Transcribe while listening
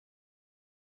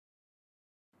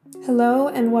Hello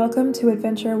and welcome to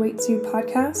Adventure Awaits You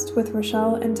podcast with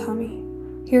Rochelle and Tommy.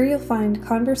 Here you'll find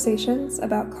conversations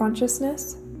about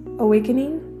consciousness,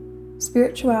 awakening,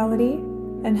 spirituality,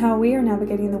 and how we are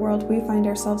navigating the world we find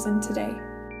ourselves in today.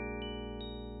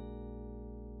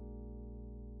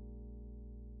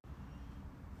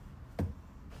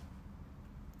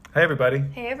 Hey everybody,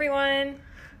 Hey everyone.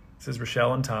 this is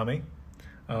Rochelle and Tommy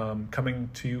coming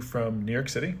to you from New York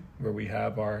City, where we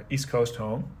have our East Coast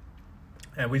home.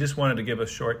 And we just wanted to give a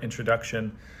short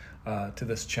introduction to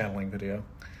this channeling video.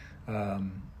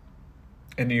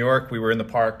 In New York, we were in the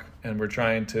park and we're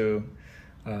trying to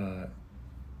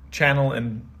channel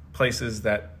in places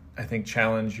that I think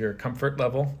challenge your comfort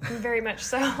level. Very much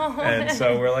so. And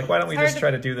so we're like, why don't we just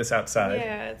try to do this outside?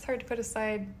 Yeah, it's hard to put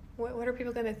aside, what are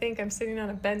people going to think? I'm sitting on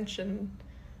a bench and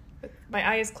with my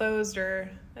eyes closed,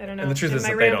 or I don't know. And the truth is my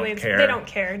that they don't ramblings. care. They don't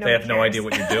care. They have no idea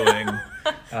what you're doing.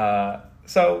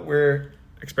 So we're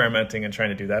experimenting and trying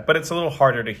to do that. But it's a little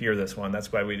harder to hear this one.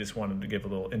 That's why we just wanted to give a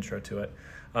little intro to it.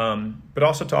 But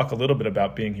also talk a little bit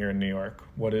about being here in New York.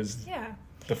 What is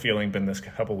the feeling been this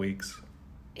couple weeks?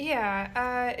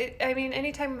 Yeah,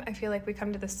 anytime I feel like we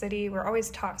come to the city, we're always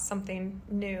taught something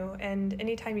new. And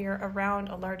anytime you're around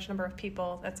a large number of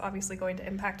people, that's obviously going to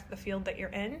impact the field that you're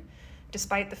in,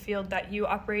 despite the field that you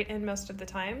operate in most of the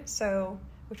time, so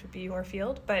which would be your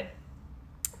field. But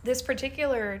this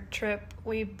particular trip,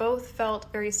 we both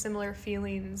felt very similar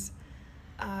feelings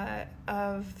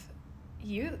of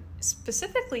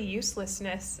specifically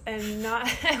uselessness, and not,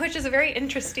 which is a very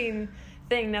interesting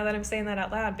thing now that I'm saying that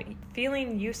out loud, but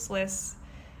feeling useless,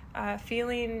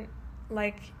 feeling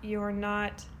like you're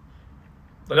not...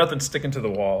 Nothing's sticking to the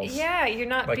walls. Yeah, you're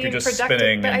not like being you're just productive.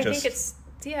 spinning but and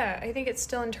I think it's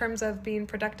still in terms of being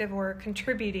productive or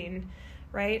contributing,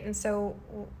 right? And so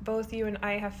both you and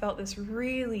I have felt this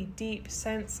really deep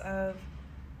sense of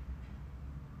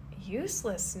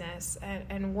uselessness,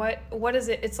 and what is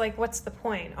it? It's like, what's the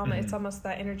point? It's almost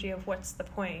that energy of what's the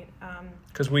point?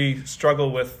 Because we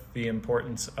struggle with the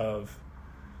importance of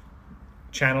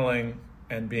channeling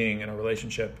and being in a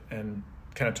relationship and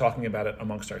kind of talking about it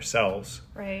amongst ourselves,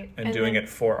 right? And doing it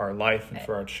for our life and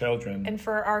for our children and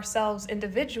for ourselves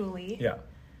individually. Yeah.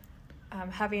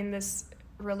 Having this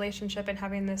relationship and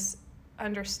having this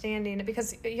understanding,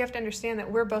 because you have to understand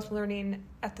that we're both learning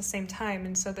at the same time,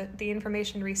 and so that the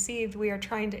information received, we are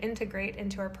trying to integrate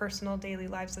into our personal daily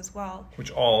lives as well,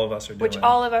 which all of us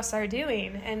are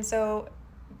doing. And so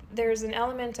there's an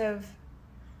element of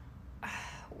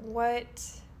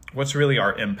what's really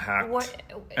our impact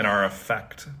and our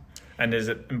effect, and is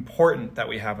it important that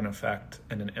we have an effect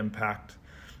and an impact,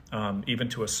 even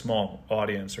to a small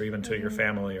audience, or even to your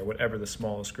family, or whatever the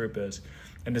smallest group is.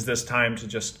 And is this time to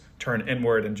just turn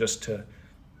inward and just to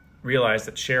realize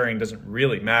that sharing doesn't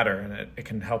really matter, and it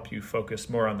can help you focus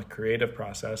more on the creative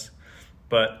process.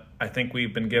 But I think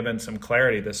we've been given some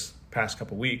clarity this past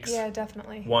couple weeks. Yeah,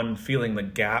 definitely. One, feeling the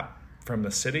gap from the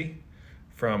city,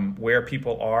 from where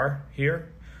people are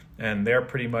here, and they're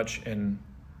pretty much in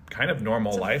kind of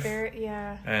normal life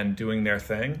and doing their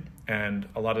thing. And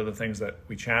a lot of the things that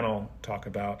we channel talk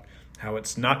about how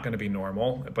it's not going to be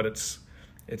normal, but it's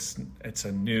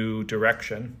a new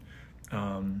direction.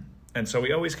 And so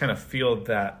we always kind of feel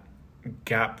that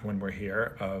gap when we're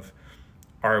here of,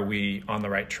 are we on the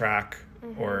right track,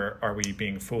 or are we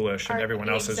being foolish and everyone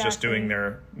else is just doing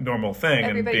their normal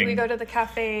thing? We go to the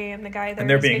cafe and the guy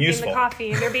there is being making useful. the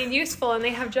coffee, and they're being useful, and they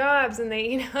have jobs, and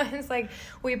they, it's like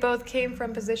we both came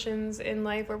from positions in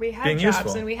life where we had being jobs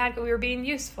useful. And we were being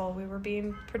useful, we were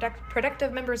being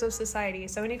productive members of society.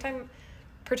 So anytime,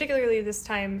 particularly this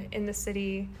time in the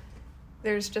city,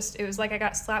 it was like I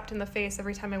got slapped in the face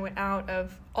every time I went out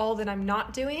of all that I'm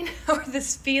not doing, or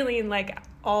this feeling like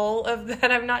all of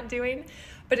that I'm not doing.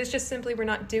 But it's just simply we're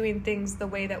not doing things the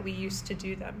way that we used to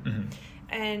do them.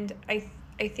 And I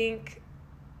think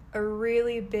a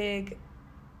really big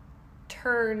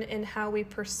turn in how we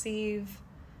perceive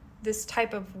this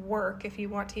type of work, if you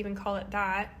want to even call it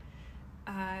that,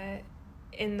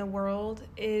 in the world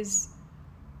is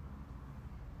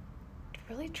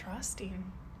really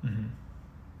trusting.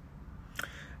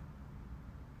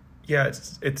 Yeah,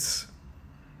 it's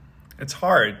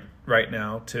hard right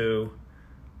now to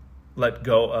let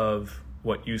go of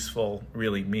what useful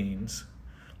really means,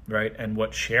 right? And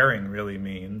what sharing really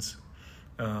means.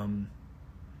 We're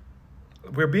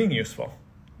being useful.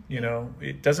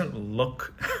 It doesn't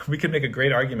look, we could make a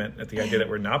great argument at the idea that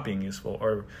we're not being useful,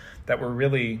 or that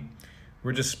we're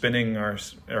just spinning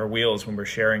our wheels when we're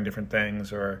sharing different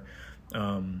things, or,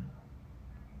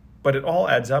 but it all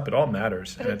adds up, it all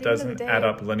matters, and it doesn't add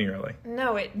up linearly.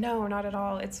 No, not at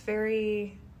all. It's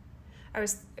very,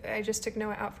 I just took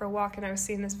Noah out for a walk, and I was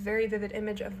seeing this very vivid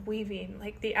image of weaving,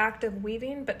 like the act of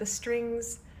weaving, but the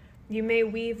strings, you may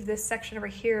weave this section over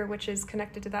here, which is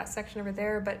connected to that section over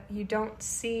there, but you don't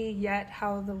see yet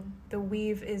how the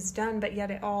weave is done, but yet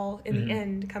it all in the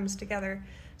end comes together.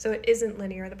 So it isn't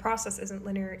linear. The process isn't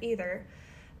linear either.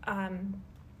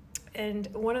 And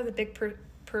one of the big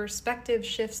perspective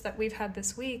shifts that we've had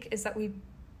this week is that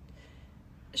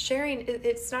sharing,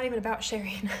 it's not even about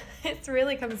sharing. It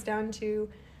really comes down to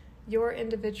your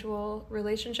individual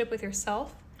relationship with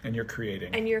yourself. And you're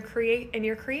creating. And your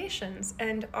creations.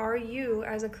 And are you,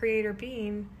 as a creator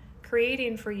being,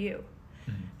 creating for you?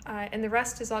 And the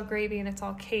rest is all gravy and it's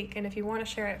all cake. And if you want to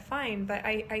share it, fine. But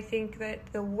I think that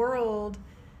the world,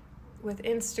 with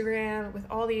Instagram, with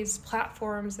all these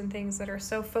platforms and things that are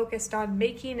so focused on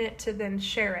making it to then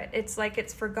share it, it's like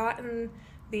it's forgotten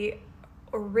the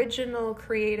original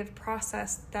creative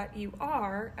process that you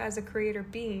are as a creator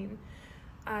being.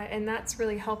 And that's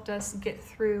really helped us get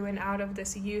through and out of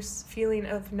this feeling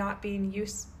of not being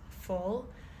useful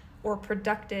or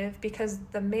productive, because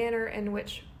the manner in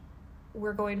which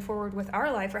we're going forward with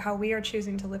our life, or how we are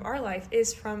choosing to live our life,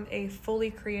 is from a fully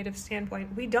creative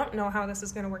standpoint. We don't know how this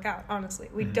is going to work out, honestly.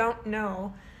 We don't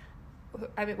know.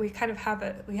 I mean, we kind of have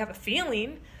a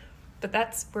feeling,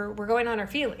 but we're going on our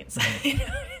feelings.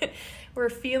 We're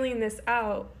feeling this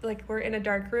out, like we're in a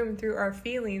dark room through our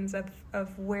feelings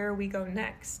of where we go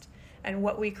next and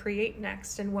what we create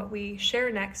next and what we share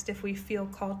next if we feel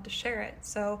called to share it.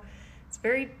 So it's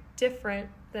very different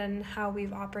than how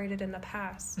we've operated in the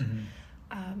past.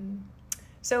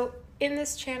 So in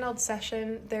this channeled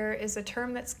session, there is a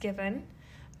term that's given,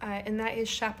 and that is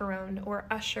chaperone or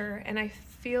usher. And I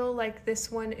feel like this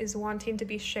one is wanting to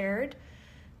be shared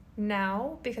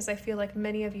now, because I feel like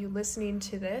many of you listening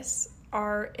to this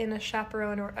are in a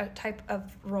chaperone or a type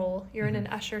of role. You're in an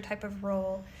usher type of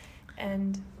role.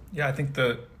 And yeah, I think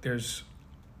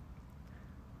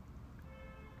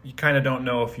you kind of don't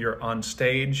know if you're on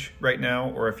stage right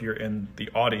now or if you're in the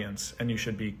audience, and you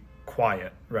should be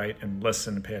quiet, right, and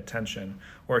listen and pay attention,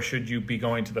 or should you be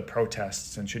going to the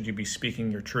protests, and should you be speaking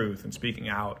your truth and speaking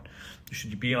out?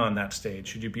 Should you be on that stage?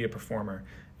 Should you be a performer?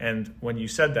 And when you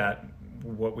said that,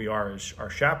 what we are is our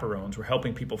chaperones. We're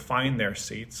helping people find their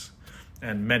seats,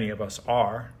 and many of us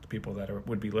are. The people that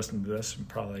would be listening to this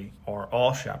probably are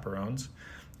all chaperones.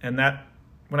 And that,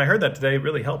 when I heard that today, it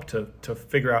really helped to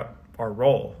figure out our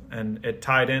role, and it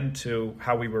tied into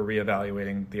how we were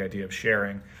reevaluating the idea of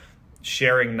sharing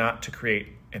not to create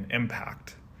an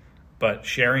impact, but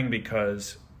sharing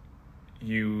because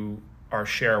you are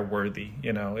share worthy.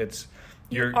 You know, it's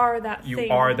you are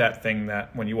that thing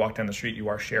that when you walk down the street, you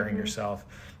are sharing yourself.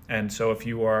 And so if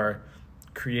you are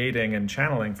creating and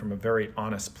channeling from a very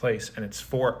honest place, and it's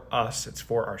for us, it's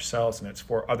for ourselves, and it's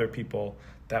for other people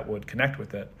that would connect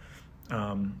with it,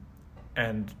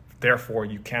 and therefore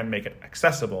you can make it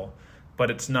accessible,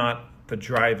 but it's not the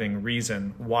driving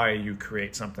reason why you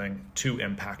create something to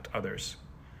impact others,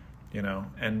 you know.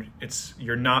 And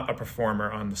you're not a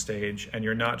performer on the stage, and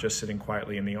you're not just sitting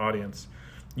quietly in the audience.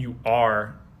 You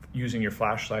are using your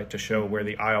flashlight to show where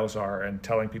the aisles are and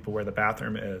telling people where the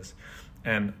bathroom is,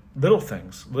 and little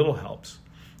things, little helps.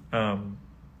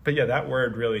 But yeah, that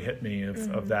word really hit me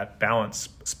of that balance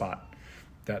spot,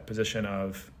 that position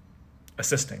of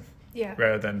assisting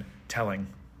rather than telling.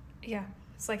 Yeah.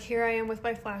 It's like, here I am with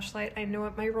my flashlight. I know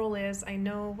what my role is. I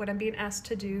know what I'm being asked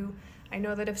to do. I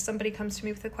know that if somebody comes to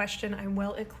me with a question, I'm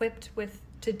well equipped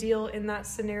to deal in that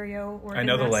scenario or I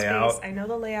know the layout. Space. I know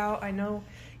the layout. I know,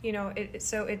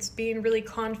 so it's being really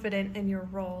confident in your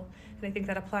role. And I think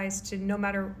that applies to no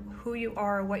matter who you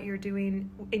are, what you're doing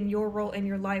in your role in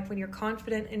your life. When you're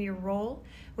confident in your role,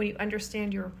 when you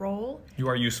understand your role, you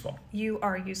are useful. You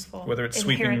are useful. Whether it's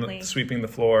sweeping the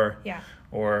floor,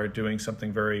 or doing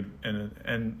something very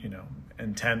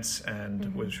intense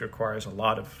and which requires a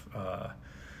lot of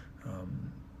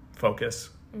focus.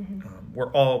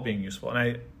 We're all being useful,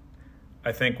 and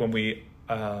I think when we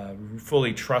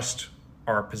fully trust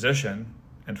our position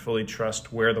and fully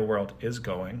trust where the world is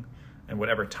going, and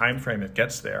whatever time frame it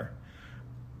gets there,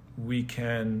 we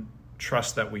can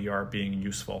trust that we are being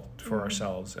useful for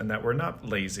ourselves, and that we're not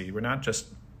lazy. We're not just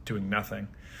doing nothing.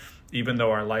 Even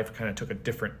though our life kind of took a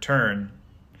different turn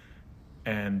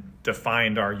and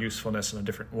defined our usefulness in a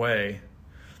different way,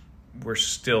 we're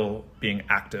still being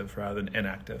active rather than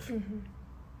inactive. And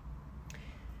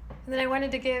then I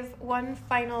wanted to give one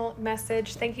final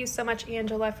message. Thank you so much,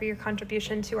 Angela, for your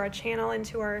contribution to our channel and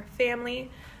to our family.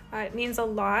 It means a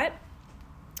lot.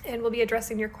 And we'll be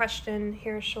addressing your question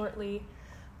here shortly.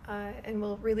 And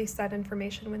we'll release that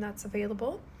information when that's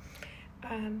available.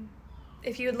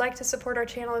 If you would like to support our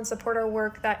channel and support our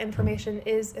work, that information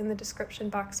is in the description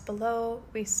box below.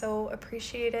 We so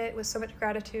appreciate it with so much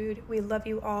gratitude. We love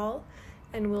you all,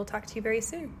 and we'll talk to you very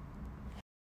soon.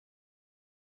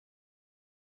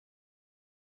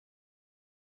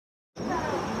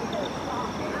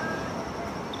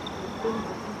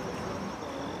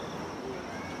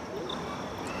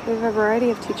 We have a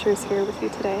variety of teachers here with you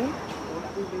today.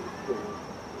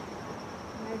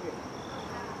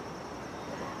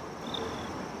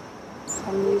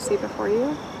 Some you see before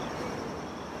you.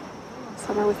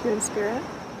 Some are with you in spirit.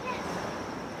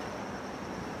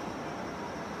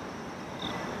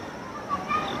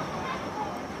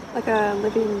 Like a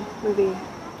living movie.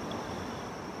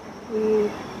 We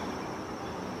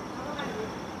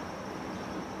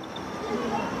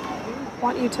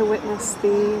want you to witness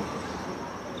the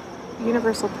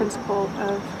universal principle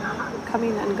of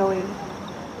coming and going.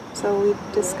 So we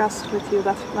discussed with you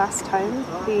last time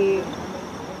the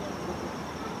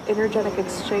energetic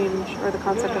exchange, or the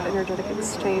concept of energetic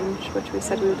exchange, which we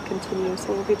said we would continue.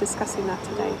 So we'll be discussing that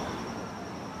today.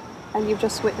 And you've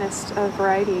just witnessed a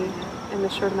variety in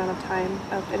this short amount of time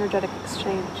of energetic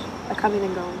exchange, a coming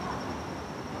and going.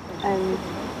 And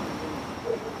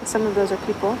some of those are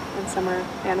people, and some are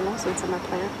animals, and some are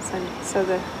plants. And so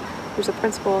there's a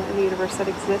principle in the universe that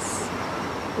exists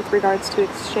with regards to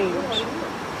exchange,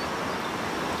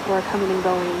 or coming and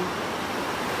going.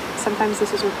 Sometimes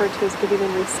this is referred to as giving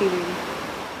and receiving.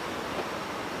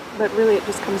 But really it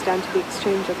just comes down to the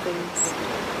exchange of things.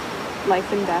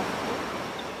 Life and death.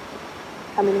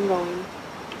 Coming and going.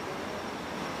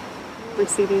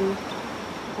 Receiving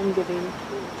and giving.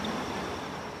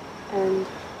 And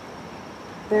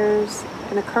there's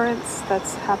an occurrence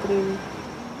that's happening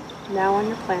now on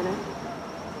your planet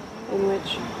in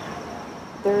which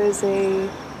there is a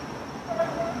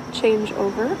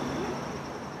changeover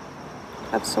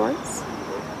of sorts,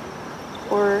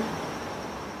 or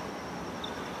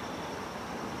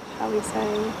shall we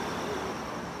say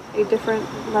a different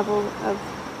level of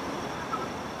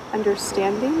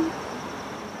understanding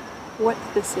what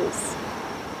this is.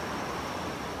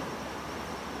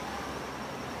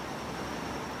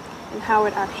 And how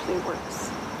it actually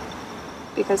works.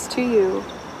 Because to you,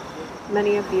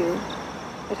 many of you,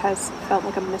 it has felt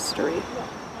like a mystery,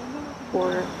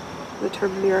 or the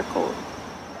term miracle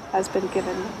has been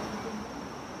given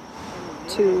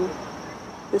to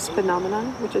this phenomenon,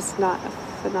 which is not a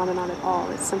phenomenon at all.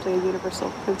 It's simply a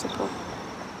universal principle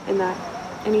in that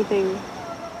anything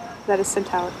that is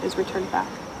sent out is returned back.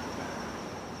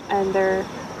 And there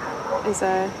is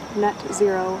a net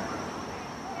zero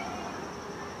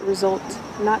result,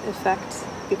 not effect,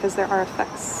 because there are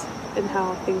effects in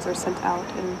how things are sent out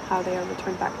and how they are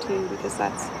returned back to you, because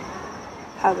that's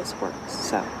how this works.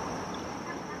 So,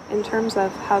 in terms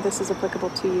of how this is applicable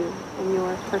to you in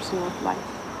your personal life,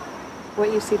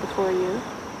 what you see before you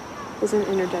is an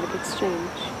energetic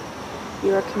exchange.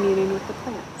 You are communing with the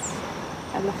plants,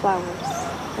 and the flowers,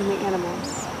 and the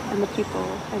animals, and the people,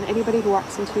 and anybody who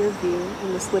walks into your view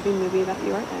in this living movie that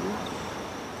you are in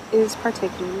is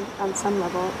partaking on some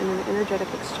level in an energetic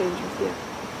exchange with you.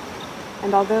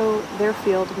 And although their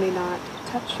field may not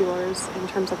touch yours in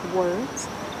terms of words,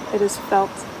 it is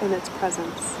felt in its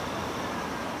presence.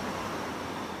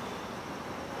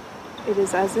 It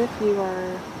is as if you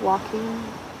are walking,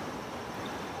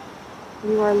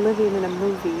 you are living in a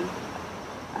movie.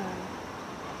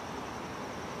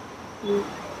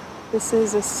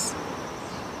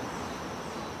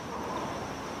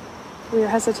 We are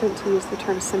hesitant to use the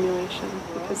term simulation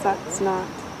because that's not,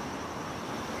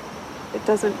 it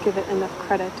doesn't give it enough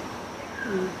credit.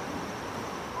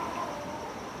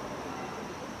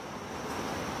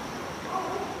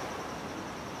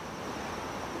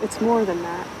 It's more than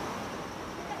that.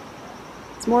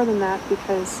 It's more than that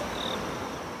because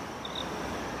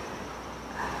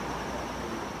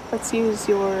let's use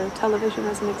your television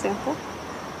as an example.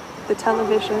 The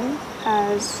television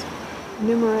has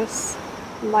numerous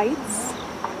lights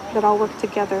that all work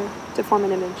together to form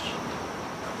an image.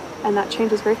 And that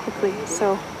changes very quickly.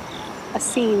 So a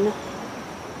scene,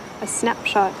 a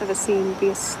snapshot of a scene would be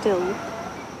a still,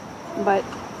 but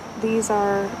these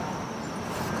are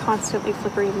constantly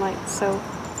flickering lights. So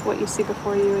what you see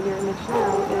before you in your image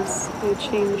now is a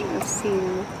change of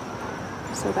scene.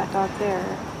 So that dog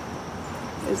there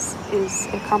is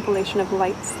a compilation of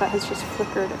lights that has just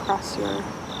flickered across your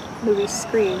movie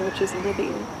screen, which is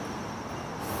living,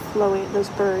 flowing. Those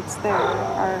birds there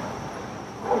are,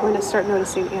 you're going to start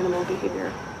noticing animal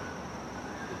behavior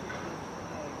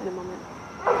in a moment.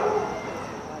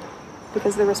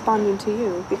 Because they're responding to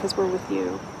you, because we're with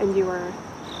you, and you are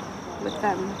with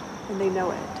them, and they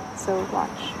know it. So watch,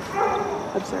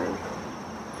 observe.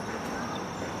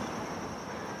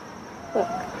 Look,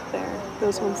 there,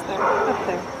 those ones there, up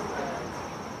there.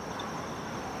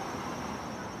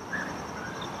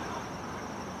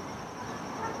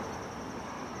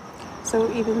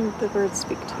 So even the birds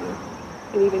speak to you,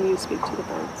 and even you speak to the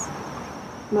birds.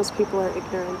 Most people are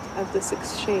ignorant of this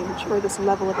exchange, or this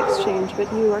level of exchange,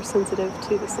 but you are sensitive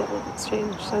to this level of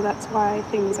exchange. So that's why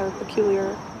things are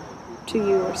peculiar to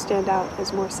you or stand out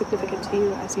as more significant to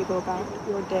you as you go about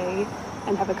your day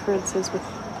and have occurrences with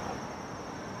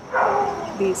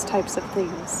these types of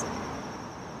things.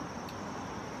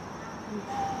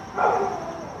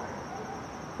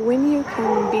 When you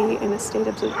can be in a state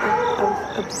of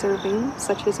observing,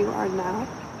 such as you are now,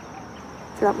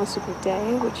 throughout most of your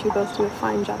day, which you both do a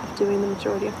fine job of doing the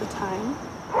majority of the time,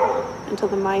 until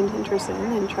the mind enters in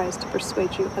and tries to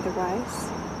persuade you otherwise.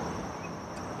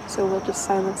 So we'll just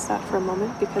silence that for a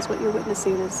moment, because what you're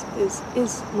witnessing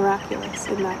is miraculous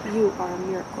in that you are a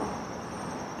miracle.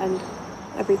 And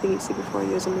everything you see before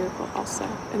you is a miracle also.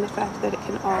 And the fact that it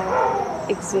can all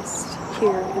exist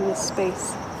here in this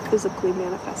space, physically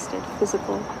manifested,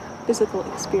 physical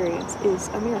experience, is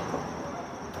a miracle,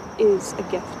 is a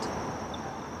gift,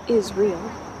 is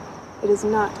real. It is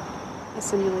not a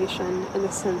simulation in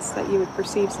the sense that you would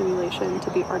perceive simulation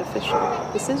to be artificial.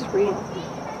 This is real.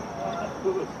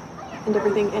 And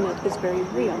everything in it is very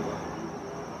real.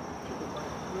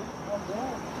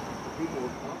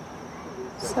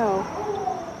 So,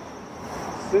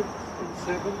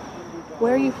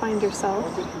 where you find yourself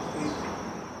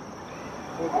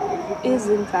is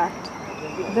in fact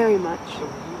very much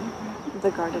the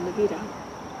Garden of Eden.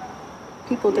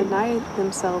 People deny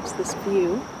themselves this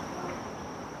view,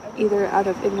 either out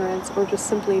of ignorance or just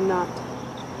simply not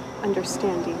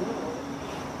understanding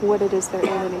what it is they're in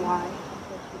and why.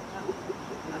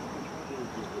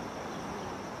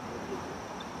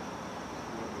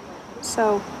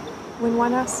 So, when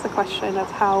one asks the question of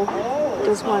how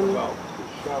is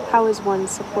one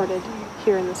supported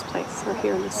here in this place or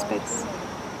here in this space,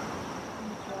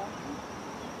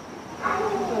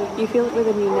 you feel it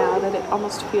within you now that it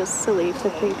almost feels silly to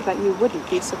think that you wouldn't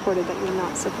be supported, that you're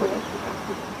not supported.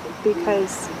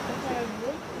 Because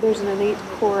there's an innate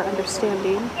core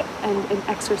understanding and an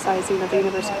exercising of the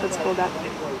universal principle that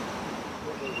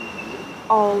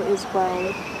all is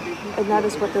well. And that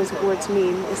is what those words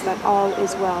mean, is that all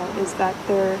is well, is that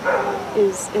there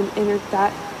is an inner,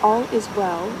 that all is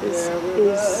well is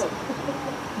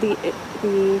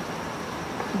the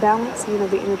balancing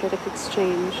of the energetic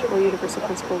exchange or universal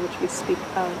principle which we speak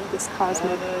of, this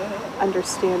cosmic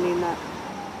understanding that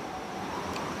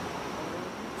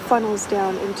funnels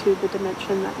down into the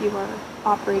dimension that you are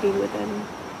operating within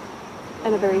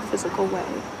in a very physical way.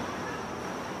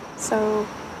 So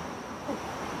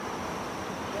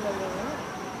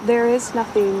there is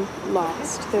nothing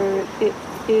lost. It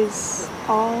is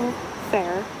all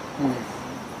fair,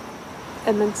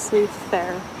 immensely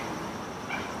fair.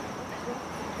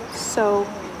 So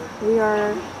we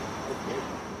are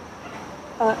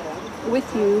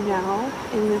with you now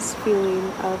in this feeling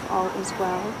of all is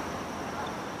well,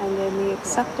 and in the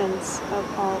acceptance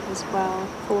of all is well,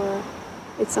 for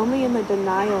it's only in the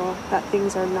denial that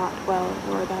things are not well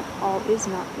or that all is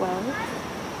not well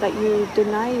that you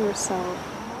deny yourself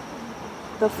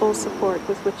the full support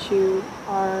with which you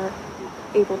are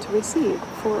able to receive.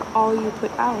 For all you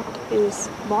put out is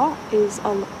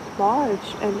a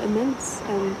large and immense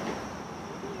and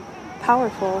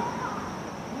powerful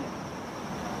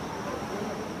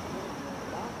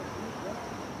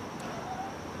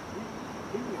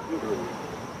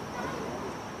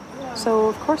so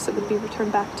of course it would be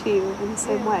returned back to you in the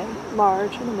same way,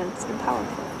 large and immense and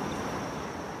powerful.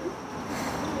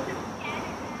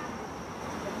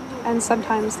 And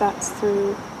sometimes that's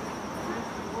through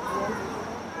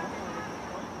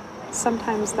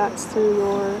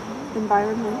your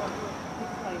environment.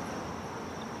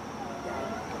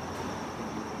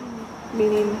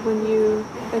 Meaning when you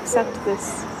accept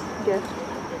this gift,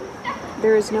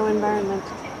 there is no environment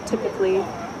typically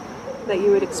that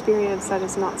you would experience that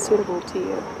is not suitable to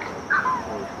you.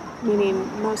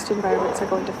 Meaning most environments are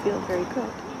going to feel very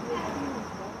good.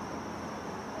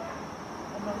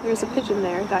 There's a pigeon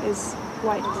there that is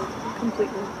white,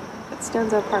 completely. It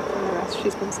stands apart from the rest.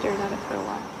 She's been staring at it for a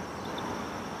while.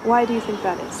 Why do you think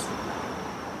that is?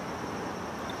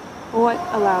 What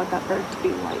allowed that bird to be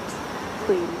white,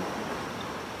 clean?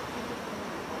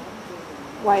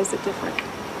 Why is it different?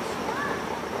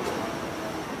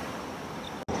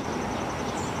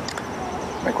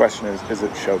 My question is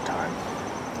it showtime?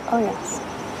 Oh, yes.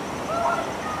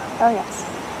 Oh, yes.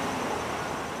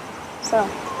 So,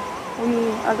 We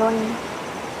are going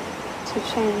to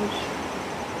change.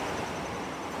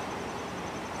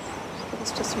 Give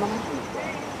us just a moment.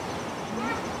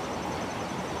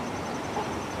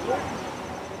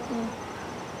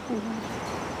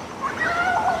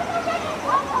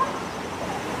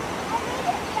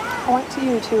 I want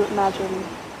you to imagine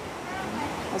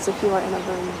as if you are in a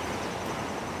room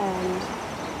and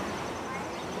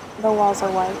the walls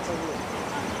are white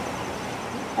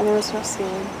and there is no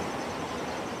ceiling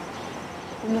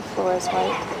and the floor is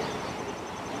white.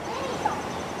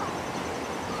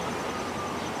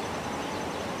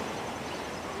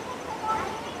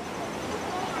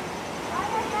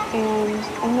 And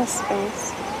in this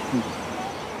space,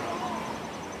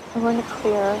 we're going to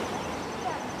clear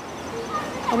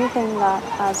anything that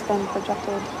has been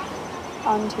projected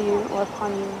onto you or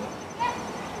upon you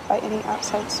by any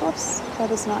outside source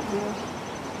that is not you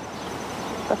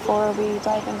before we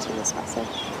dive into this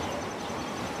message.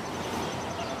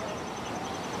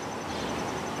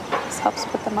 This helps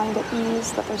put the mind at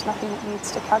ease, that there's nothing that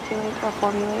needs to calculate or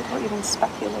formulate or even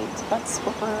speculate. That's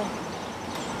what we're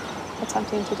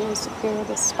attempting to do, is to clear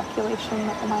this speculation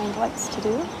that the mind likes to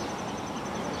do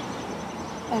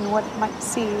and what it might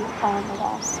see on the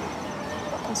walls.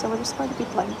 And so we're just going to be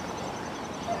blank.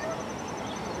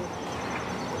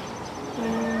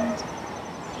 And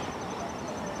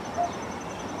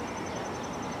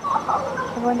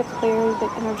we're going to clear the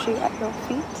energy at your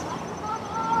feet.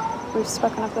 We've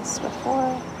spoken of this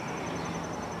before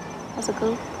as a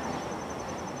group,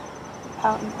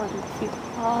 how important the feet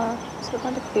are. So we're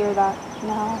going to clear that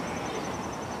now.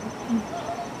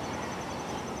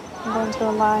 I'm going to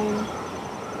align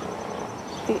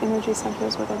the energy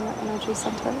centers within your energy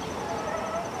center.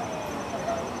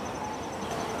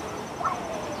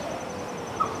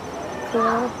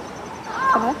 Clear,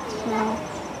 connect now.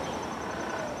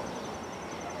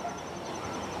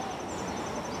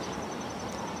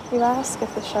 You ask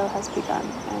if the show has begun,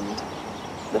 and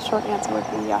the short answer would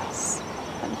be yes.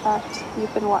 In fact,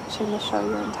 you've been watching the show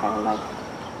your entire life.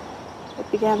 It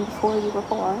began before you were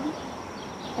born,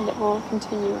 and it will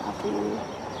continue after you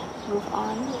move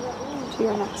on to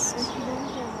your next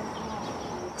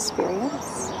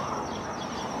experience.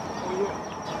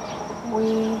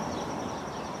 We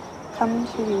come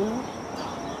to you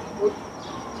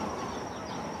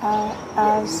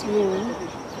as you,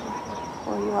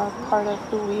 or you are part of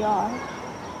who we are,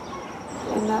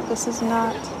 in that this is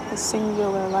not a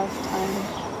singular lifetime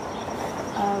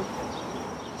of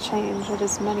change. It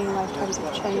is many lifetimes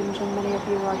of change, and many of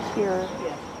you are here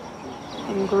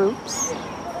in groups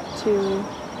to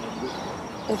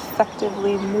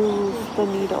effectively move the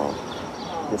needle.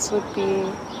 This would be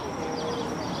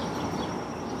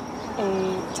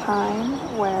a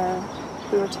time where,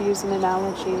 if we were to use an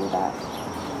analogy, that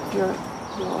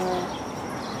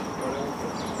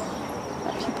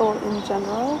people in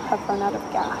general have run out of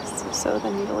gas, so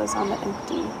the needle is on the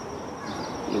empty.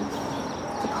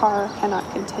 The car cannot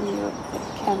continue,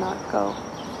 it cannot go.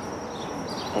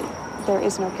 There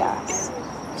is no gas.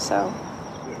 So,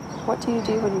 what do you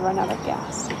do when you run out of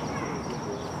gas?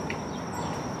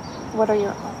 What are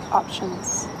your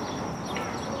options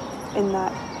in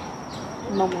that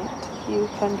moment? You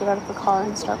can get out of the car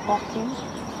and start walking,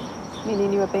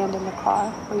 meaning you abandon the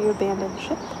car, or you abandon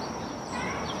ship.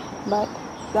 But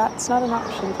that's not an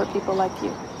option for people like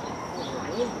you.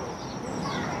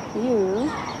 You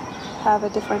have a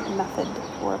different method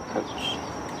or approach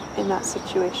in that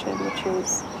situation, which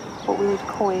is what we would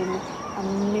coin a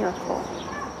miracle.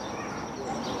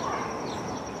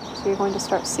 So you're going to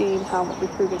start seeing how what we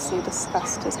previously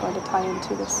discussed is going to tie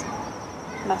into this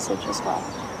message as well.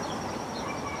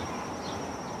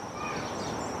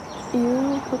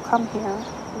 You who come here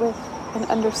with an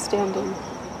understanding,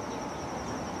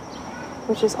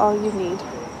 which is all you need,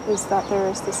 is that there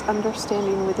is this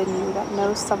understanding within you that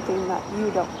knows something that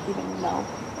you don't even know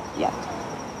yet.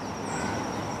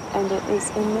 And it is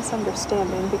in this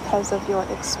understanding, because of your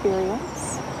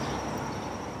experience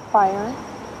prior,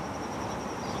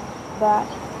 that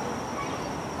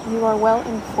you are well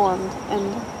informed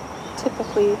and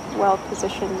typically well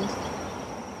positioned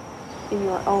in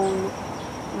your own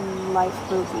life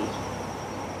movie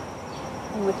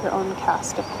and with your own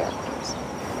cast of characters.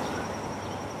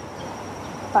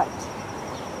 But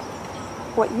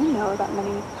what you know that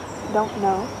many don't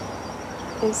know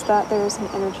is that there is an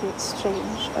energy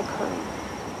exchange occurring.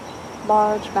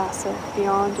 Large, massive,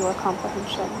 beyond your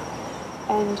comprehension.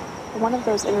 And one of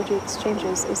those energy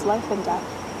exchanges is life and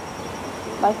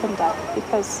death. Life and death,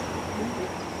 because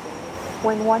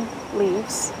when one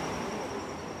leaves,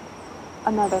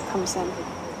 another comes in.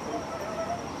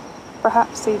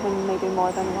 Perhaps even maybe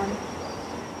more than one.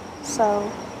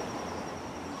 So,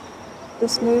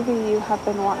 this movie you have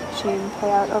been watching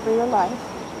play out over your life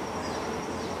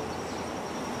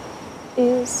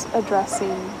is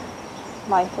addressing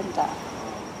life and death,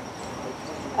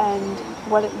 and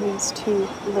what it means to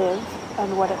live,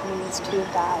 and what it means to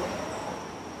die,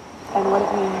 and what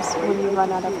it means when you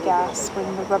run out of gas,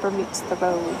 when the rubber meets the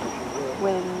road,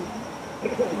 when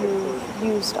you've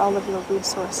used all of your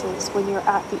resources, when you're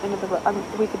at the end of the road.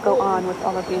 We could go on with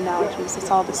all of the analogies,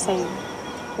 it's all the same.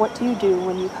 What do you do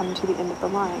when you come to the end of the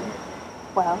line?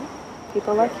 Well,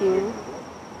 people like you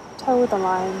toe the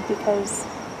line because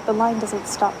the line doesn't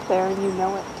stop there and you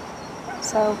know it.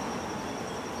 So,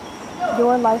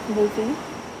 your life movie,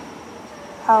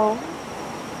 how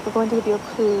we're going to give you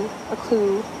a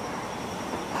clue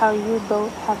how you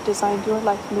both have designed your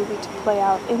life movie to play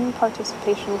out in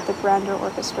participation with the grander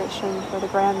orchestration or the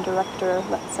grand director,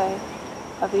 let's say,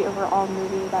 of the overall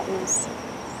movie that is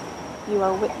you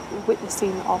are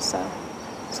witnessing also.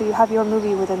 So you have your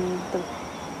movie within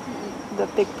the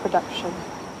big production.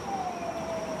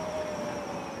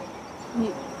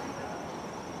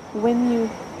 When you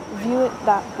view it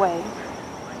that way,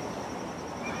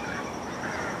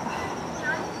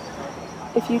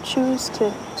 if you choose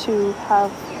to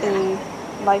have a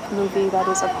life movie that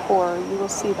is a core, you will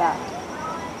see that.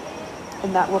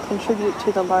 And that will contribute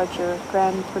to the larger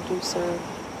grand producer's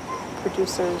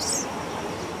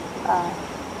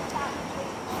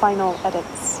final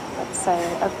edits, let's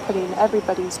say, of putting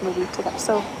everybody's movie together.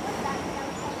 So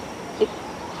it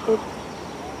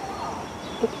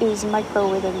is micro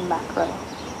within macro.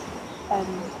 And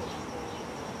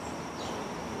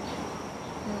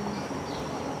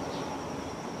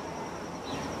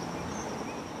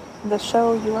the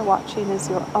show you are watching is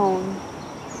your own,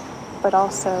 but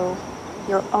also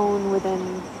your own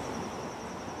within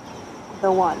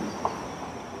the one.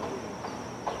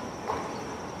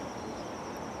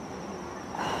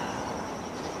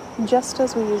 Just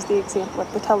as we use the example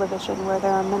of the television, where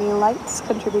there are many lights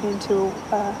contributing to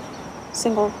a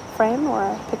single frame or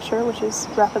a picture which is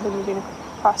rapidly moving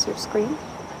across your screen,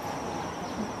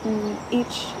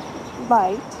 each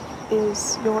light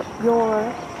is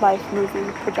your life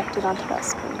movie projected onto that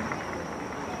screen.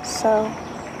 So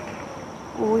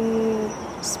we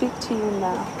speak to you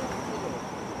now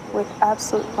with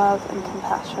absolute love and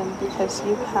compassion because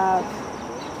you have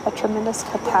a tremendous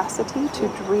capacity to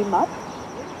dream up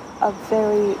a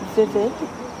very vivid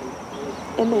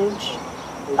image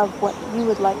of what you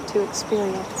would like to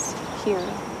experience here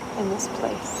in this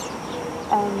place.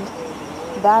 And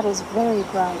that is very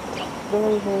bright,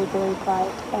 very, very, very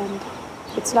bright. And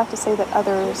it's not to say that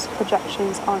others'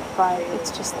 projections aren't bright, it's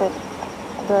just that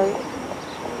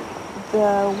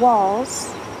the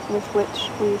walls with which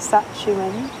we sat you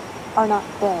in are not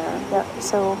there.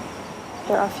 So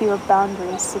there are fewer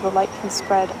boundaries, so the light can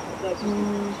spread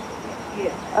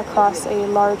across a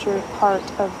larger part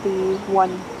of the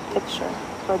one picture,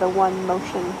 or the one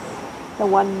motion, the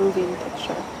one moving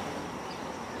picture.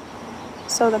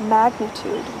 So the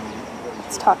magnitude,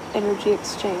 let's talk energy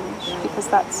exchange, because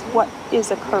that's what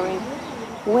is occurring.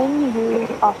 When you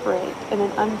operate in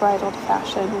an unbridled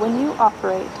fashion, when you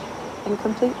operate in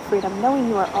complete freedom, knowing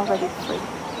you are already free,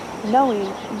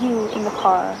 knowing you in the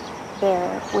car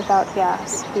there without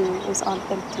gas, who is on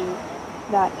empty,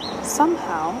 that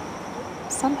somehow,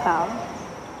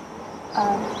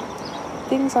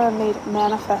 things are made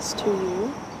manifest to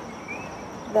you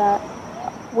that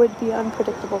would be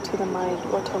unpredictable to the mind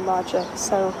or to logic.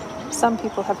 So some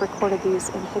people have recorded these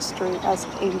in history as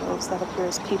angels that appear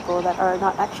as people that are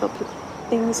not actual people.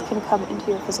 Things can come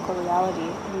into your physical reality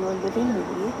in your living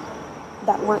movie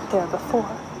that weren't there before.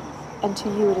 And to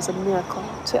you it is a miracle.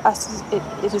 To us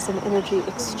it is an energy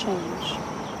exchange.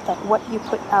 That what you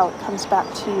put out comes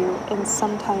back to you in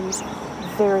sometimes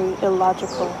very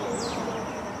illogical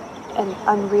and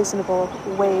unreasonable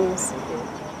ways,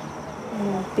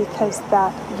 because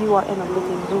that you are in a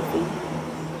living movie.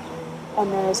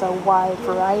 And there is a wide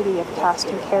variety of cast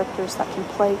and characters that can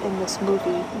play in this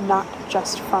movie, not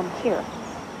just from here,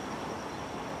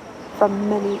 from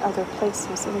many other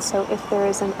places. And so if there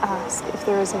is an ask, if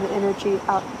there is an energy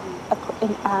out,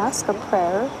 an ask, a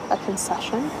prayer, a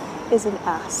concession is an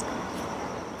ask.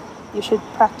 You should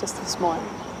practice this more,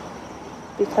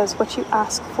 because what you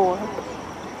ask for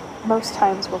most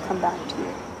times will come back to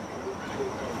you.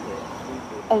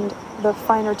 And the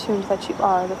finer tuned that you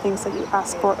are, the things that you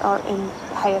ask for are in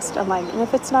highest alignment. And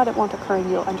if it's not, it won't occur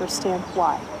and you'll understand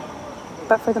why.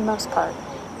 But for the most part,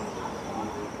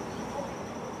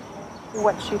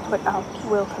 what you put out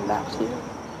will come back to you.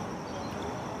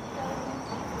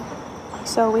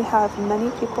 So we have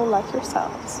many people like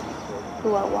yourselves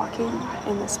who are walking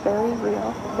in this very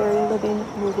real, very living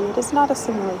movie. It is not a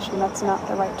simulation, that's not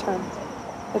the right term.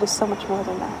 It is so much more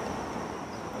than that.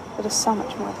 It is so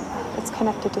much more than that. It's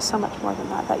connected to so much more than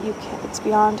that, that you can't, it's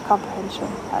beyond comprehension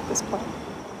at this point.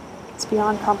 It's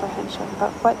beyond comprehension,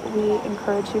 but what we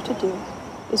encourage you to do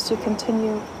is to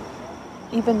continue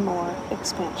even more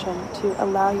expansion, to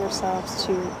allow yourselves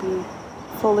to be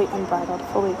fully unbridled,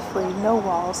 fully free, no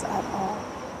walls at all,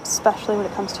 especially when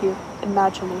it comes to your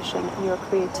imagination and your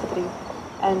creativity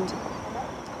and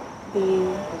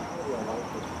the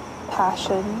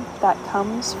passion that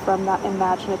comes from that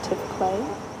imaginative play,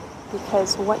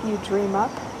 because what you dream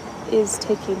up is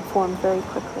taking form very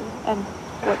quickly, and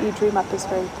what you dream up is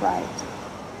very bright,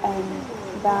 and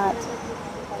that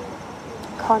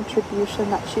contribution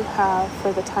that you have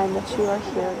for the time that you are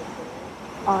here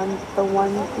on the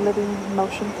one living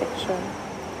motion picture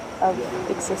of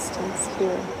existence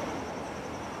here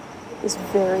is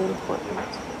very important,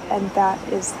 and that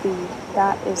is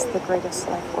the greatest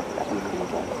life work that you can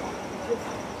give,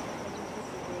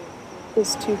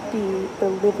 is to be the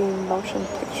living motion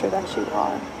picture that you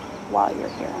are while you're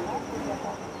here.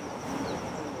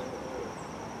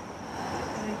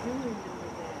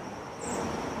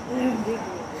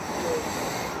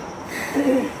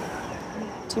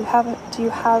 Do you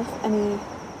have any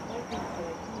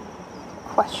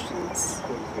questions?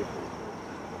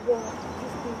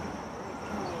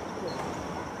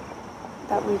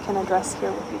 That we can address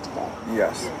here with you today?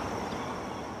 Yes.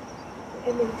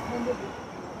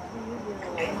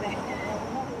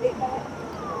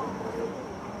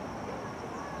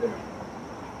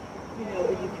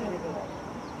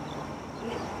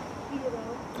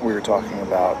 We were talking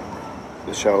about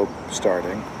the show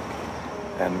starting,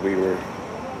 and we were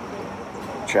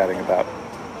chatting about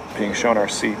being shown our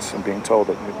seats and being told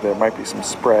that there might be some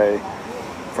spray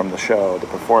from the show, the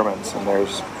performance, and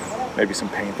there's maybe some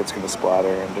paint that's going to splatter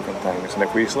and different things. And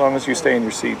as long as you stay in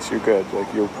your seats, you're good. Like,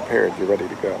 you're prepared, you're ready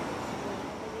to go.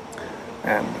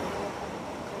 And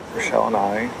Rochelle and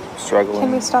I struggling.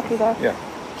 Can we stop you there? Yeah.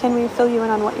 Can we fill you in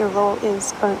on what your role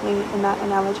is currently in that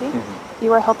analogy? Mm-hmm.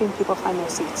 You are helping people find their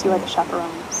seats. You are the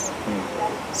chaperones.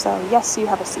 Mm-hmm. So yes, you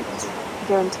have a seat,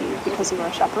 guaranteed, because you are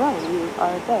a chaperone. You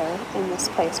are there in this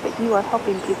place, but you are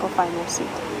helping people find their seat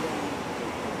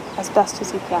as best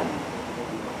as you can.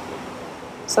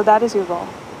 So that is your role.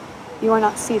 You are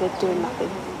not seated doing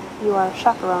nothing. You are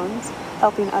chaperones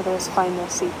helping others find their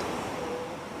seat.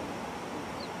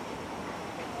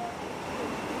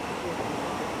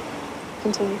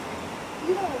 Continue.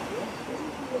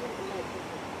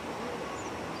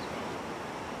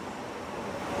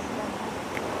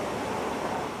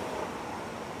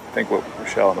 I think what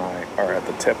Rochelle and I are at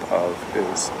the tip of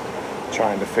is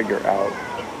trying to figure out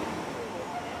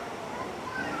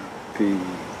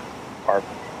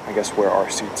where our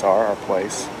seats are, our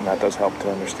place, and that does help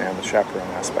to understand the chaperone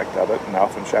aspect of it. And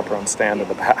often chaperones stand in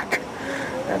the back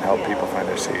and help people find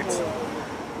their seats.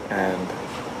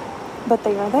 But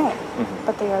they are there. Mm-hmm.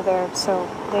 But they are there, so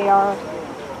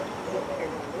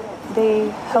they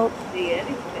help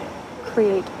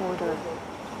create order.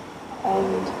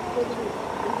 And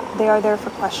they are there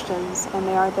for questions, and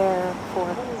they are there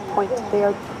for point.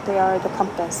 They are the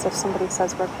compass. If somebody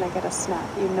says, "Where can I get a snack?"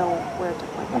 you know where to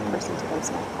point that person to get a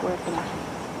snack.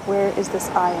 Where is this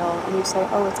aisle? And you say,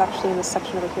 "Oh, it's actually in this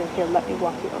section over here. Here, let me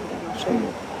walk you over there and I'll show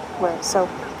you where." So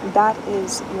that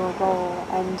is your role,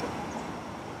 and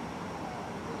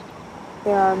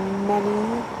there are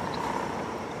many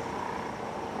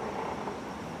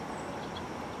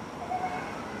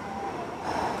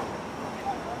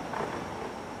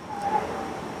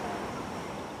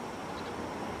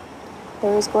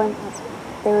there is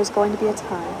going to be a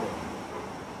time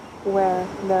where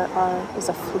there is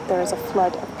a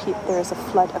flood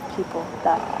of people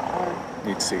that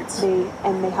need seats. They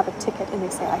have a ticket, and they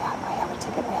say, I have a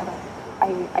ticket.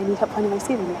 I need help finding my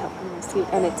seat. I need help finding my seat.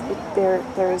 And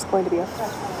there is going to be a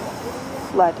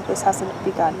flood. This hasn't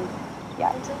begun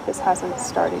yet. This hasn't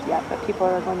started yet. But people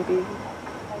are going to be.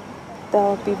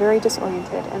 They'll be very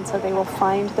disoriented, and so they will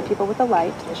find the people with the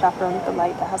light, the chaperone with the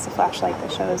light that has the flashlight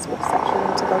that shows which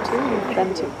section to go to, and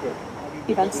then to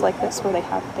events like this where they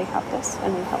have this,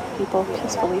 and they help people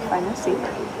peacefully find their seat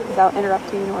without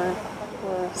interrupting or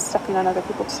stepping on other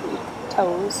people's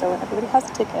toes. So everybody has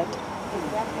a ticket,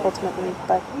 ultimately,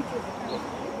 but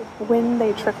when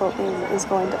they trickle in is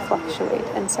going to fluctuate,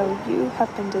 and so you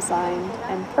have been designed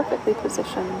and perfectly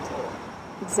positioned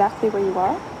exactly where you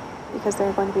are, because there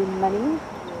are going to be many,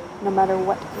 no matter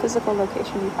what physical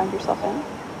location you find yourself in,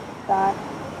 that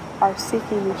are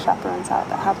seeking these chaperones out,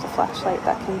 that have the flashlight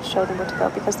that can show them where to go,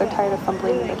 because they're tired of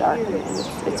fumbling in the dark, and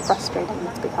it's frustrating.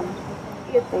 It's become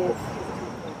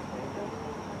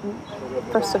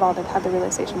First of all, they've had the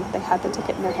realization that they had the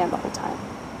ticket in their hand the whole time.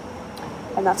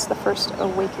 And that's the first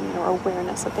awakening or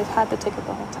awareness that they've had the ticket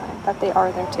the whole time, that they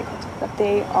are their ticket, that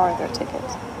they are their ticket.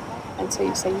 And so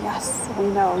you say, yes, we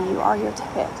know you are your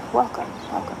ticket. Welcome,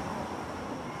 welcome.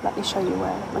 Let me show you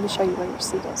where your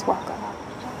seat is. Welcome.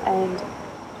 And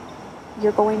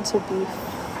you're going to be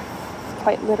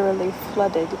quite literally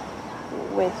flooded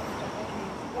with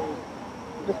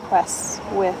requests,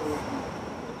 with,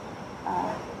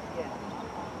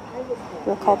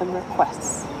 we'll call them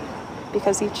requests,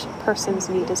 because each person's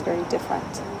need is very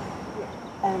different.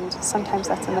 And sometimes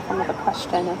that's in the form of a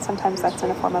question, and sometimes that's in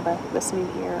the form of a listening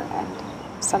ear,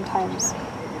 and sometimes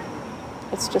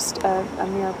it's just a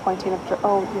mere pointing of,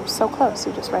 oh, you're so close,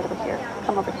 you're just right over here.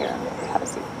 Come over here and have a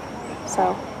seat.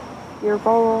 So your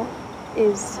role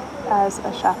is, as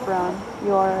a chaperone,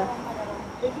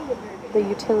 the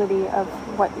utility of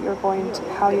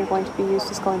how you're going to be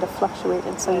used is going to fluctuate,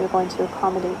 and so you're going to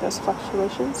accommodate those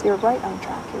fluctuations. You're right on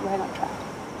track.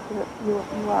 You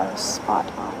are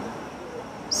spot on.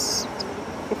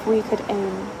 If we could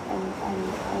aim and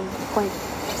point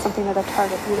something at a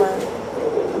target, you are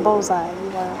a bullseye.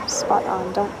 You are spot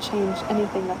on. Don't change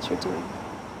anything that you're doing.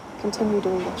 Continue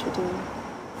doing what you're doing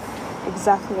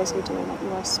exactly as you're doing it.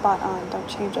 You are spot on. Don't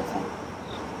change a thing.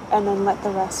 And then let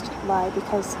the rest lie,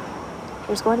 because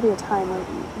there's going to be a time where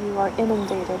you are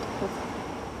inundated with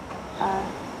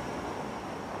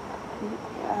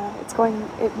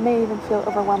it may even feel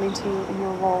overwhelming to you in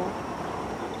your role.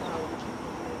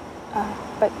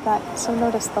 So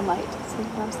notice the light. See,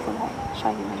 notice the light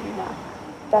shining on you now.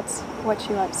 That's what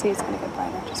you want. See, it's going to get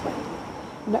brighter. Just wait.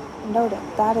 Note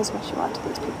it. That is what you want to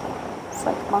these people. It's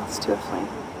like moths to a flame.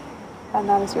 And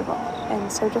that is your role.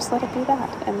 And so just let it be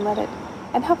that.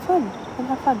 And have fun.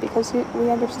 Because we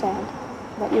understand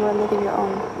that you are living your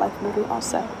own life movie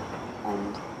also.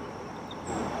 And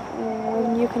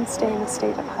when you can stay in a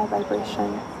state of high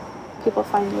vibration, people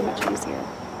find you much easier.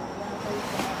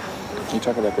 Can you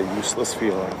talk about the useless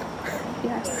feeling?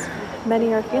 Yes,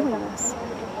 many are feeling this.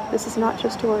 This is not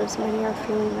just yours. Many are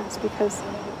feeling this because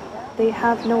they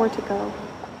have nowhere to go.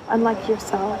 Unlike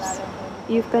yourselves,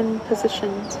 you've been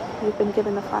positioned, you've been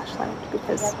given the flashlight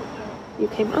because you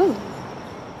came early.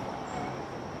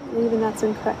 Even that's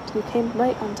incorrect. You came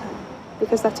right on time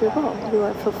because that's your role. You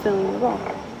are fulfilling the role.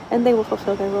 And they will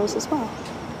fulfill their roles as well.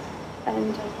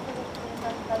 And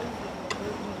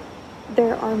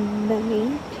there are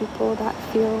many people that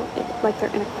feel like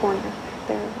they're in a corner.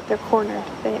 They're cornered.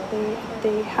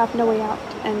 They have no way out.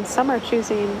 And some are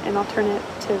choosing an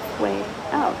alternative way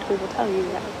out. We will tell you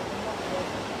that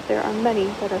there are many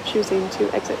that are choosing to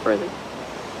exit early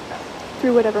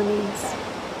through whatever means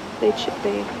they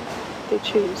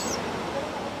choose.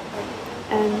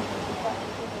 And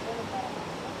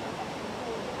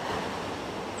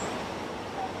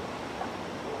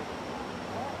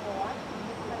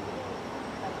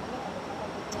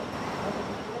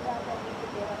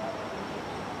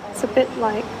it's a bit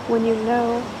like when you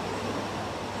know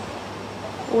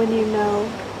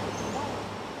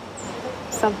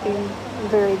something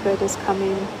very good is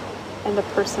coming and the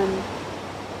person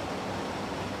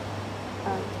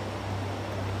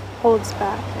holds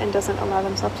back and doesn't allow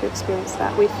themselves to experience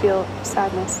that. We feel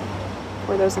sadness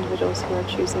for those individuals who are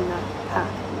choosing that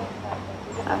path.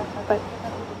 But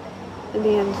in the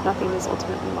end, nothing is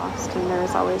ultimately lost, and there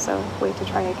is always a way to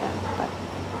try again. But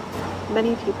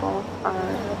many people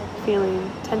are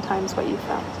feeling 10 times what you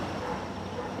felt,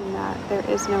 in that there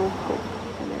is no hope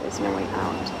and there is no way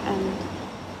out. And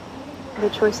the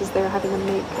choices they're having to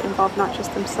make involve not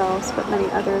just themselves, but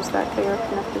many others that they are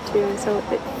connected to. And so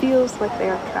it feels like they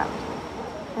are trapped.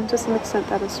 And to some extent,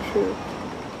 that is true.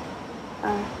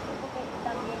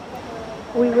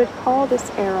 We would call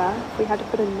this era, if we had to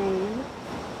put a name,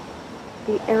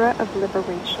 the era of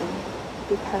liberation,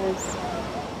 because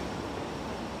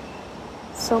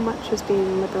so much is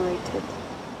being liberated,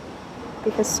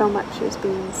 because so much is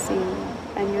being seen,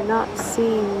 and you're not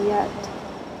seeing yet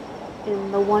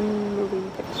in the one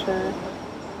moving picture,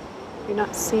 you're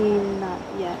not seeing that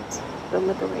yet, the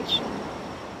liberation,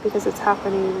 because it's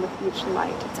happening with each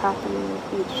light, it's happening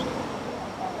with each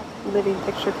living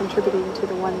picture contributing to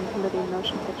the one living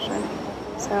motion picture.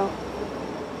 So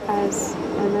and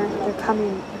they're coming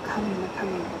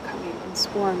in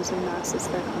swarms and masses.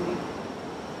 They're coming.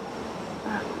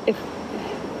 If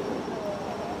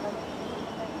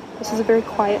this is a very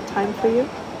quiet time for you,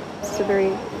 this is a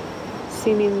very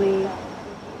seemingly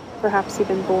perhaps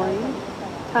even boring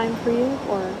time for you,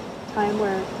 or time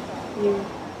where you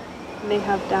may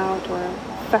have doubt or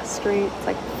festering. It's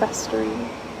like festering.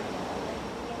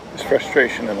 There's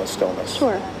frustration in the stillness.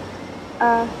 Sure.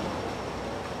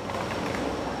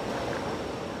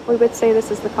 We would say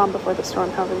this is the calm before the storm.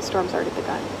 However, the storm's already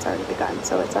begun. It's already begun.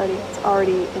 So it's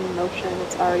already in motion.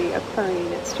 It's already occurring.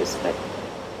 It's just that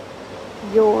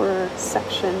your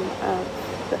section of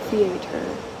the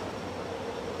theater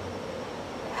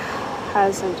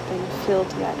hasn't been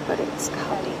filled yet, but it's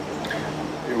coming.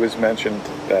 It was mentioned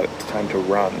that it's time to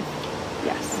run.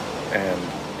 Yes. And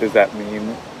does that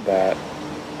mean that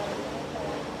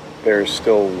there's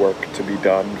still work to be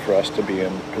done for us to be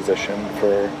in position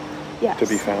for to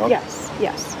be found? Yes.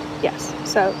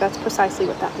 So that's precisely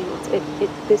what that means.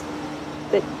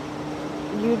 That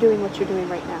you doing what you're doing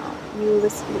right now. You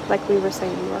listen, like we were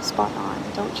saying, you are spot on.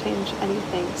 Don't change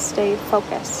anything. Stay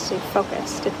focused.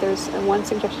 If there's one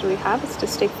suggestion we have, it's to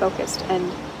stay focused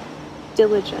and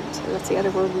diligent. That's the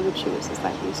other word we would choose, is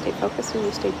that you stay focused and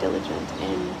you stay diligent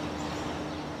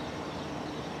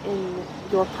in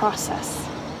your process.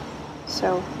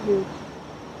 So you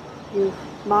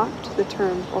mocked the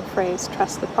term or phrase,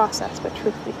 trust the process, but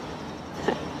truthfully,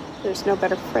 there's no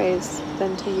better phrase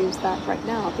than to use that right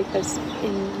now, because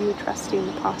in you trusting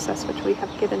the process which we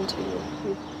have given to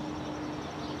you,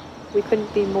 we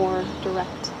couldn't be more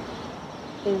direct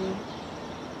in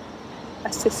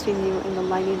assisting you in the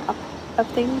lining up of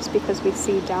things, because we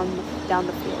see down the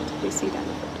field. We see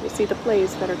the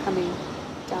plays that are coming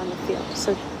down the field.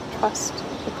 So trust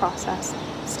the process.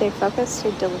 Stay focused,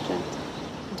 stay diligent.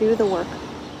 Do the work.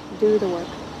 You're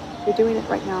doing it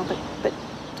right now, but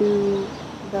do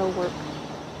the work.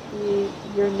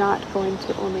 You're not going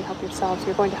to only help yourselves.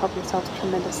 You're going to help yourselves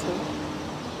tremendously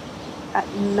at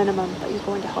minimum, but you're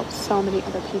going to help so many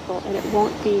other people, and it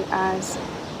won't be as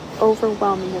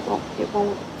overwhelming. It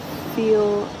won't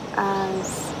feel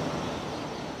as,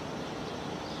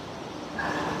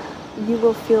 you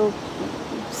will feel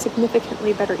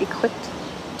significantly better equipped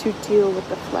to deal with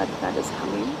the flood that is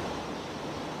coming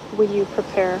when you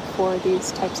prepare for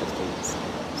these types of things.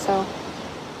 So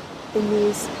in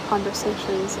these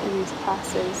conversations, in these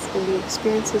classes, in the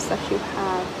experiences that you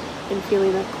have in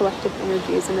feeling the collective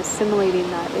energies and assimilating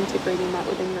that, integrating that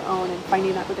within your own, and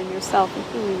finding that within yourself and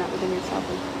healing that within yourself,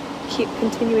 and keep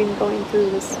continuing going through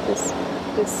this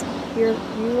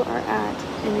you are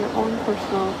at in your own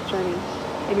personal journey,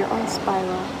 in your own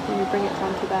spiral. When you bring it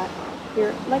down to that,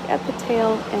 you're like at the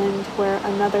tail end where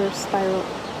another spiral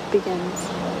begins,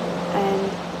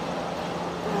 and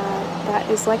that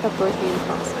is like a birthing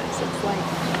process. It's like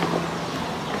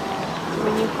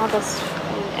when you have an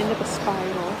end of a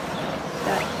spiral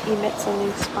that emits a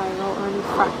new spiral or a new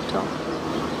fractal,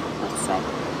 let's say,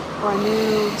 or a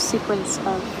new sequence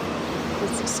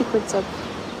of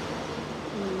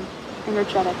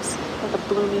energetics, like a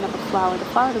blooming of a flower. The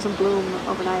flower doesn't bloom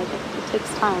overnight. It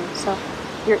takes time. So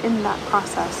you're in that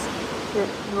process.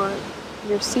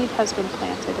 Your seed has been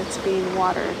planted. It's being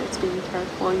watered. It's being cared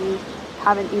for. You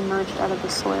haven't emerged out of the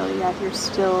soil yet. You're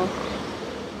still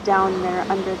down there,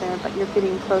 under there, but you're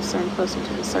getting closer and closer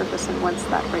to the surface. And once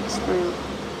that breaks through,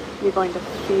 you're going to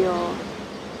feel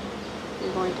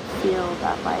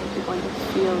that light. You're going to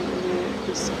feel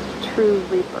this true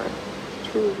rebirth.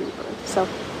 So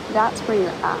that's where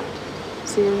you're at.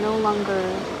 So you're no longer,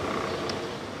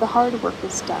 the hard work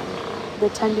is done. The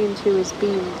tending to is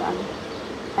being done.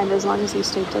 And as long as you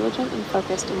stay diligent and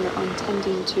focused in your own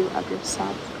tending to of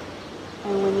yourself,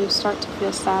 and when you start to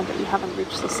feel sad that you haven't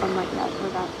reached the sunlight yet, or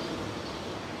that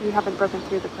you haven't broken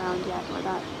through the ground yet, or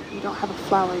that you don't have a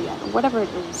flower yet, or whatever it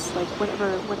is, like whatever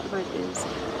it is,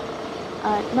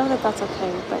 know that that's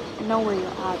okay, but know where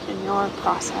you're at in your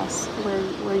process,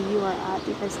 where you are at,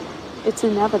 because it's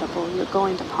inevitable. You're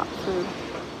going to pop through.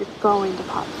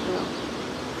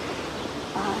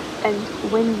 And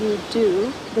when you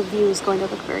do, the view is going to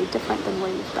look very different than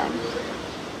where you've been.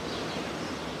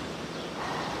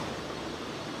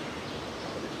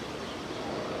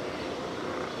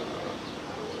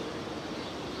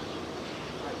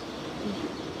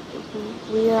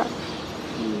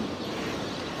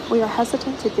 We are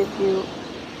hesitant to give you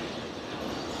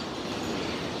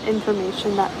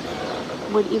information that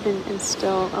would even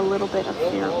instill a little bit of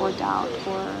fear or doubt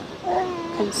or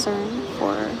concern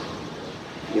for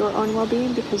your own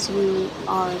well-being, because you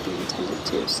are being tended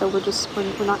to. So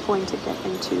we're not going to get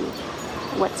into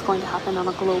what's going to happen on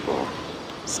a global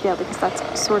scale, because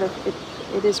that's sort of,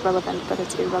 it is relevant, but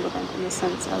it's irrelevant in the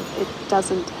sense of it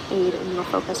doesn't aid in your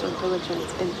focus or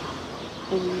diligence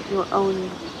in your own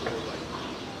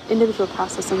individual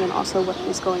process, and then also what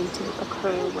is going to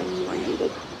occur when you are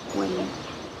needed.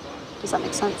 Does that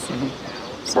make sense?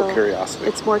 Mm-hmm. So more curiosity.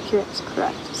 It's more curious,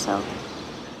 correct. So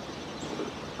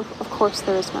of course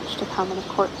there is much to come, and of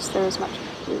course there is much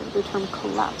the term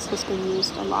collapse has been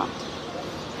used a lot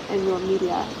in your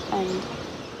media, and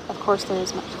of course there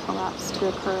is much collapse to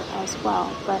occur as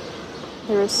well, but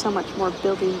there is so much more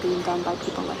building being done by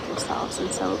people like yourselves,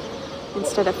 and so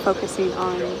instead of focusing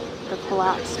on the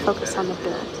collapse, focus on the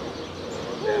build.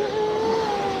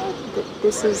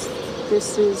 This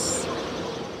is,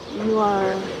 you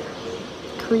are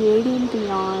creating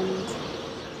beyond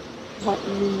what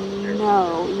you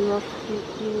know.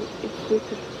 If we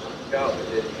could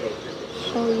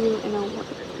show you in a way,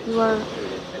 you are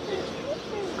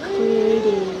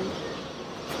creating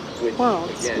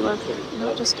worlds. You are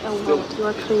not just a world, you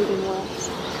are creating worlds.